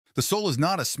The Soul is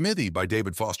Not a Smithy by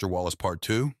David Foster Wallace Part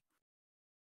 2.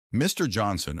 Mr.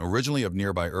 Johnson, originally of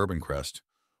nearby Urbancrest,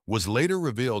 was later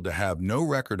revealed to have no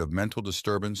record of mental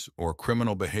disturbance or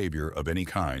criminal behavior of any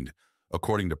kind,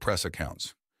 according to press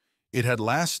accounts. It had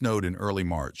last snowed in early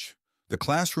March. The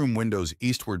classroom window's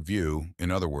eastward view, in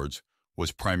other words,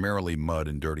 was primarily mud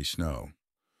and dirty snow.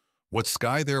 What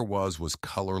sky there was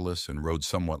colorless and rode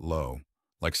somewhat low,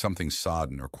 like something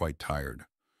sodden or quite tired.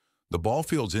 The ball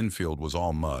field's infield was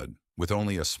all mud, with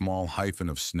only a small hyphen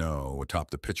of snow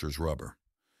atop the pitcher's rubber.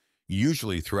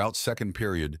 Usually, throughout second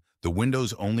period, the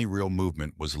window's only real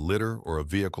movement was litter or a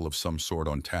vehicle of some sort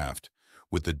on Taft,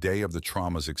 with the day of the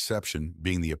trauma's exception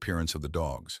being the appearance of the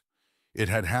dogs. It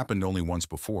had happened only once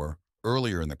before,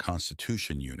 earlier in the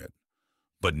Constitution unit.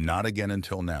 But not again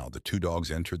until now. The two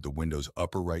dogs entered the window's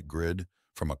upper right grid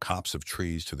from a copse of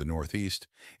trees to the northeast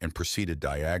and proceeded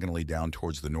diagonally down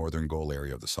towards the northern goal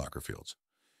area of the soccer fields.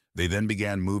 They then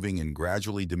began moving in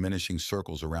gradually diminishing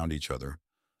circles around each other,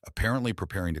 apparently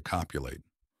preparing to copulate.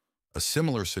 A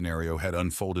similar scenario had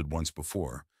unfolded once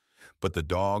before, but the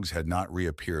dogs had not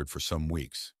reappeared for some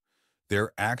weeks.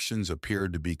 Their actions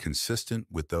appeared to be consistent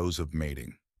with those of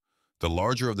mating. The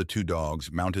larger of the two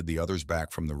dogs mounted the other's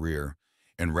back from the rear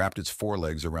and wrapped its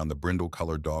forelegs around the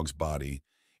brindle-colored dog's body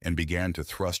and began to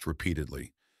thrust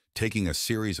repeatedly, taking a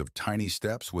series of tiny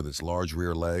steps with its large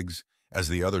rear legs as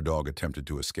the other dog attempted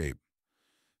to escape.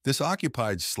 This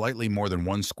occupied slightly more than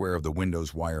one square of the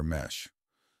window's wire mesh.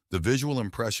 The visual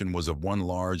impression was of one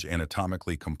large,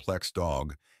 anatomically complex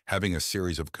dog having a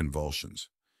series of convulsions.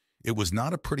 It was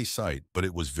not a pretty sight, but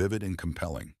it was vivid and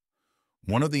compelling.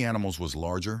 One of the animals was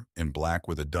larger and black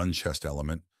with a dun chest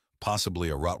element, possibly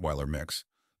a Rottweiler mix,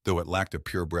 though it lacked a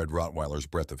purebred Rottweiler's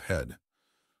breadth of head.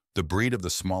 The breed of the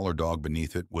smaller dog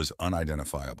beneath it was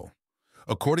unidentifiable.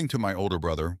 According to my older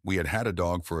brother, we had had a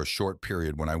dog for a short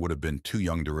period when I would have been too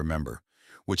young to remember,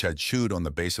 which had chewed on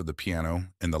the base of the piano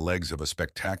and the legs of a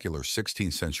spectacular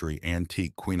 16th century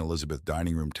antique Queen Elizabeth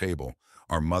dining room table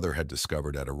our mother had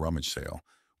discovered at a rummage sale,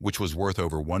 which was worth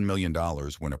over $1 million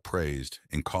when appraised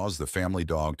and caused the family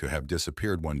dog to have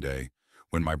disappeared one day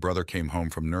when my brother came home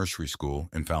from nursery school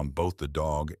and found both the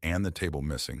dog and the table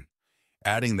missing,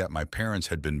 adding that my parents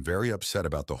had been very upset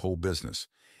about the whole business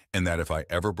and that if I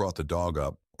ever brought the dog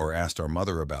up or asked our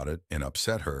mother about it and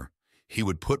upset her, he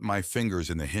would put my fingers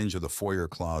in the hinge of the foyer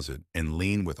closet and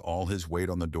lean with all his weight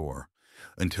on the door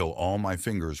until all my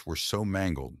fingers were so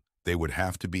mangled they would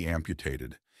have to be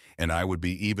amputated, and I would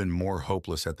be even more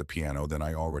hopeless at the piano than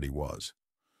I already was.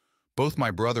 Both my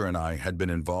brother and I had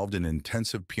been involved in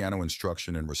intensive piano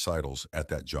instruction and recitals at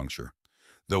that juncture,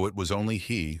 though it was only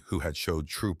he who had showed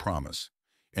true promise,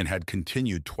 and had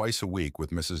continued twice a week with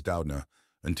Mrs. Doudna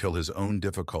until his own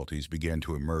difficulties began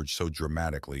to emerge so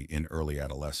dramatically in early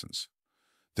adolescence.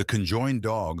 The conjoined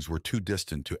dogs were too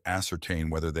distant to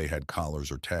ascertain whether they had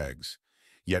collars or tags,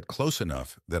 yet close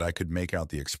enough that I could make out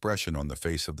the expression on the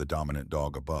face of the dominant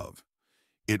dog above.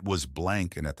 It was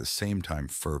blank and at the same time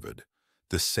fervid,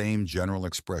 the same general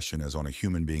expression as on a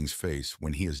human being's face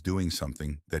when he is doing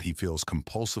something that he feels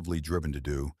compulsively driven to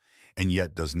do and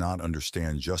yet does not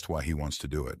understand just why he wants to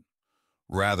do it.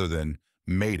 Rather than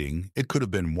mating, it could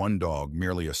have been one dog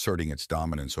merely asserting its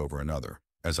dominance over another,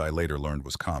 as I later learned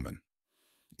was common.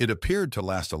 It appeared to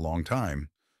last a long time,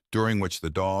 during which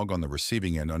the dog on the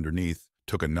receiving end underneath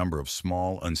took a number of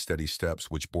small, unsteady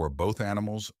steps which bore both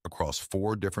animals across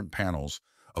 4 different panels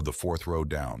of the 4th row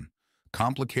down,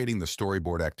 complicating the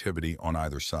storyboard activity on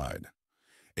either side.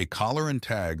 A collar and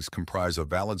tags comprise a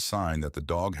valid sign that the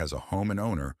dog has a home and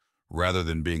owner rather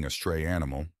than being a stray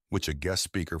animal, which a guest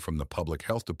speaker from the Public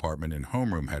Health Department in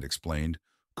homeroom had explained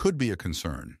could be a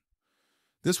concern.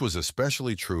 This was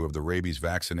especially true of the rabies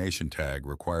vaccination tag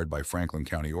required by Franklin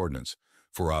County Ordinance,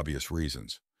 for obvious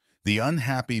reasons. The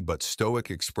unhappy but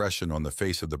stoic expression on the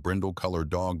face of the brindle-colored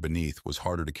dog beneath was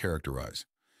harder to characterize.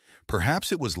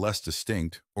 Perhaps it was less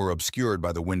distinct or obscured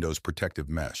by the window's protective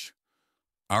mesh.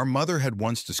 Our mother had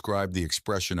once described the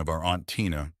expression of our Aunt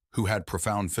Tina, who had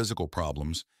profound physical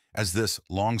problems, as this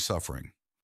long-suffering.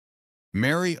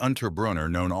 Mary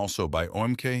Unterbrunner, known also by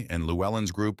Oemke and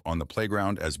Llewellyn's group on the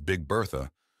playground as Big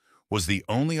Bertha, was the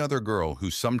only other girl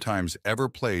who sometimes ever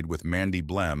played with Mandy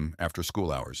Blem after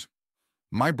school hours.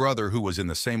 My brother, who was in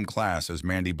the same class as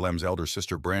Mandy Blem's elder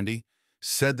sister Brandy,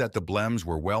 said that the Blems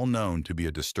were well known to be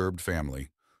a disturbed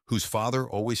family, whose father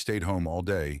always stayed home all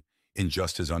day in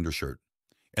just his undershirt,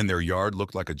 and their yard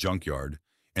looked like a junkyard,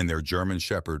 and their German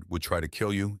shepherd would try to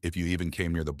kill you if you even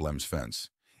came near the Blems' fence.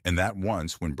 And that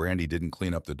once, when Brandy didn't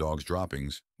clean up the dog's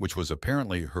droppings, which was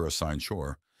apparently her assigned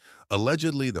chore,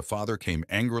 allegedly the father came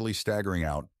angrily staggering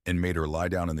out and made her lie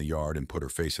down in the yard and put her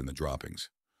face in the droppings.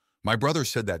 My brother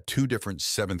said that two different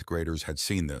seventh graders had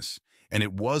seen this, and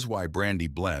it was why Brandy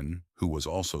Blen, who was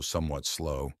also somewhat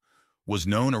slow, was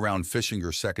known around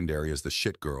Fishinger Secondary as the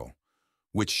shit girl,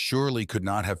 which surely could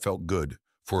not have felt good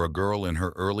for a girl in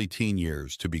her early teen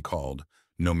years to be called,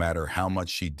 no matter how much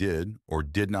she did or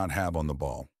did not have on the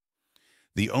ball.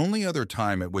 The only other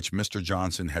time at which Mr.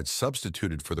 Johnson had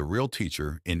substituted for the real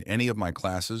teacher in any of my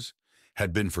classes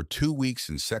had been for 2 weeks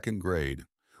in second grade,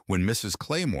 when Mrs.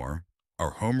 Claymore,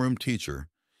 our homeroom teacher,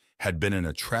 had been in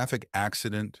a traffic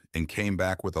accident and came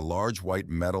back with a large white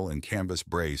metal and canvas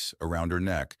brace around her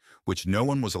neck, which no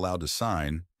one was allowed to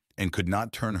sign, and could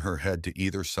not turn her head to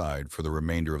either side for the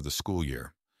remainder of the school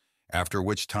year, after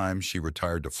which time she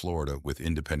retired to Florida with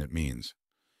independent means.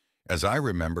 As I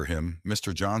remember him,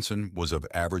 Mr. Johnson was of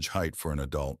average height for an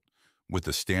adult, with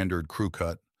the standard crew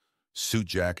cut, suit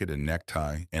jacket and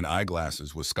necktie, and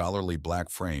eyeglasses with scholarly black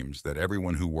frames that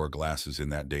everyone who wore glasses in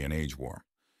that day and age wore.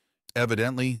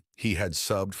 Evidently, he had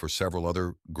subbed for several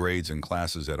other grades and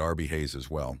classes at R.B. Hayes as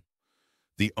well.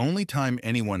 The only time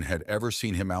anyone had ever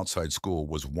seen him outside school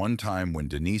was one time when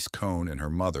Denise Cohn and her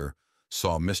mother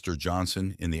saw Mr.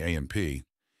 Johnson in the A&P,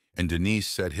 and Denise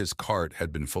said his cart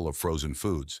had been full of frozen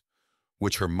foods,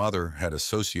 which her mother had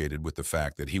associated with the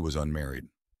fact that he was unmarried.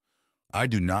 I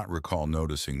do not recall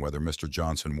noticing whether Mr.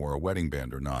 Johnson wore a wedding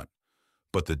band or not,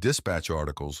 but the dispatch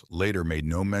articles later made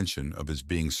no mention of his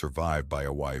being survived by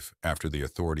a wife after the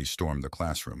authorities stormed the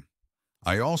classroom.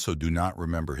 I also do not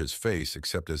remember his face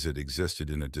except as it existed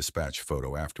in a dispatch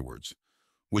photo afterwards,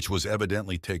 which was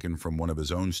evidently taken from one of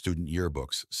his own student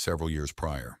yearbooks several years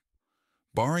prior.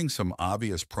 Barring some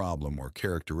obvious problem or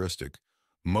characteristic,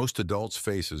 most adults'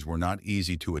 faces were not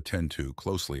easy to attend to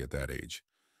closely at that age.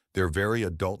 Their very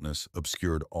adultness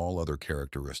obscured all other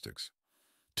characteristics.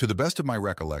 To the best of my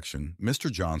recollection,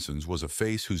 Mr. Johnson's was a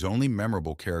face whose only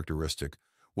memorable characteristic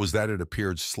was that it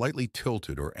appeared slightly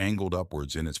tilted or angled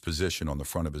upwards in its position on the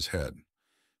front of his head.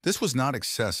 This was not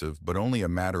excessive, but only a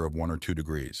matter of 1 or 2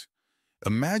 degrees.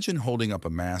 Imagine holding up a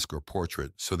mask or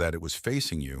portrait so that it was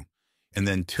facing you, and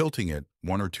then tilting it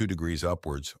 1 or 2 degrees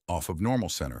upwards off of normal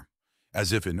center,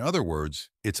 as if, in other words,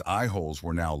 its eye holes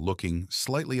were now looking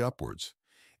slightly upwards,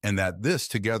 and that this,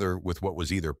 together with what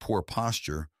was either poor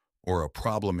posture or a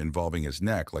problem involving his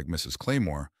neck, like Mrs.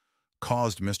 Claymore,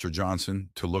 caused Mr. Johnson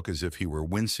to look as if he were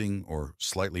wincing or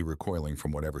slightly recoiling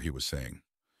from whatever he was saying.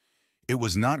 It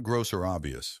was not gross or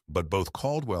obvious, but both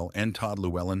Caldwell and Todd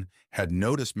Llewellyn had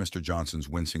noticed Mr. Johnson's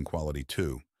wincing quality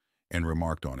too, and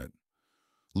remarked on it.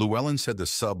 Llewellyn said the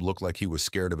sub looked like he was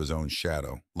scared of his own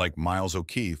shadow, like Miles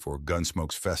O'Keefe or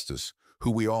Gunsmoke's Festus,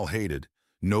 who we all hated.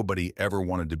 Nobody ever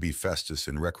wanted to be Festus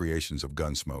in Recreations of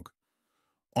Gunsmoke.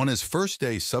 On his first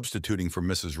day substituting for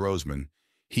Mrs. Roseman,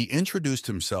 he introduced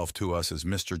himself to us as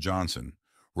Mr. Johnson,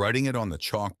 writing it on the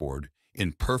chalkboard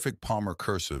in perfect Palmer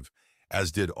cursive,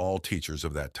 as did all teachers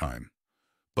of that time.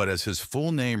 But as his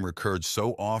full name recurred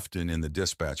so often in the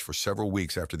dispatch for several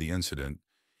weeks after the incident,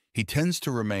 he tends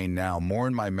to remain now more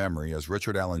in my memory as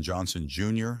Richard Allen Johnson,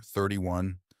 Jr.,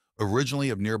 31, originally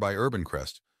of nearby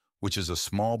Urbancrest, which is a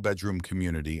small bedroom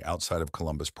community outside of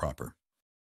Columbus proper.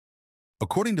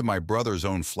 According to my brother's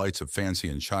own flights of fancy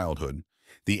in childhood,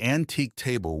 the antique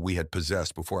table we had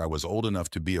possessed before I was old enough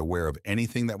to be aware of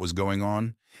anything that was going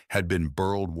on had been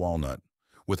burled walnut,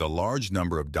 with a large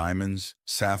number of diamonds,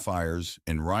 sapphires,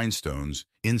 and rhinestones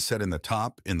inset in the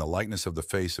top in the likeness of the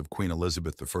face of Queen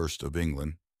Elizabeth I of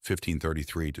England,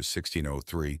 1533 to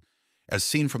 1603, as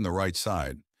seen from the right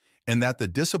side, and that the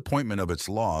disappointment of its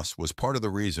loss was part of the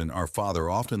reason our father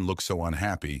often looked so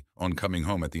unhappy on coming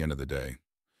home at the end of the day.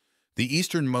 The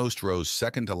easternmost row's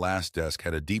second to last desk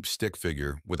had a deep stick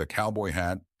figure with a cowboy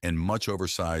hat and much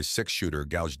oversized six-shooter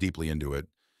gouged deeply into it,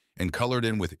 and colored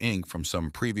in with ink from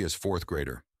some previous fourth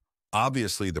grader,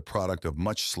 obviously the product of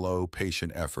much slow,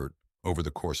 patient effort over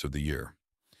the course of the year.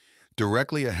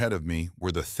 Directly ahead of me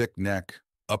were the thick neck,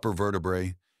 upper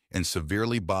vertebrae, and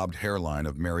severely bobbed hairline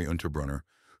of Mary Unterbrunner,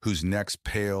 whose neck's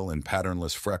pale and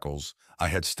patternless freckles I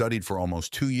had studied for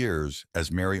almost 2 years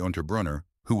as Mary Unterbrunner,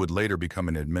 who would later become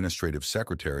an administrative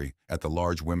secretary at the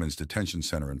large women's detention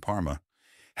center in Parma,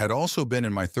 had also been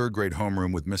in my third grade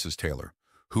homeroom with Mrs. Taylor,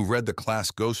 who read the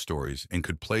class ghost stories and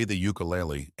could play the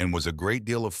ukulele and was a great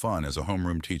deal of fun as a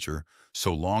homeroom teacher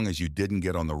so long as you didn't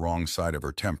get on the wrong side of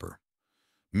her temper.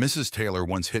 Mrs. Taylor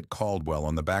once hit Caldwell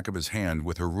on the back of his hand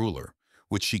with her ruler,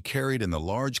 which she carried in the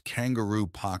large kangaroo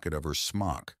pocket of her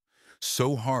smock,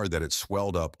 so hard that it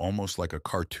swelled up almost like a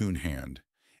cartoon hand.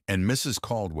 And Mrs.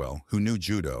 Caldwell, who knew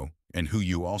judo, and who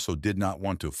you also did not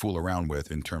want to fool around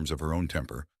with in terms of her own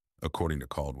temper, according to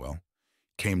Caldwell,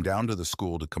 came down to the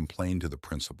school to complain to the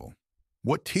principal.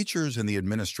 What teachers and the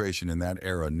administration in that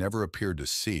era never appeared to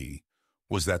see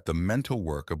was that the mental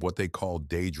work of what they called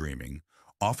daydreaming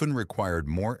often required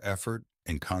more effort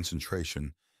and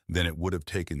concentration than it would have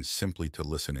taken simply to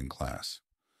listen in class.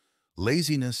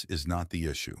 Laziness is not the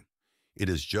issue. It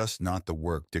is just not the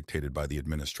work dictated by the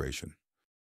administration.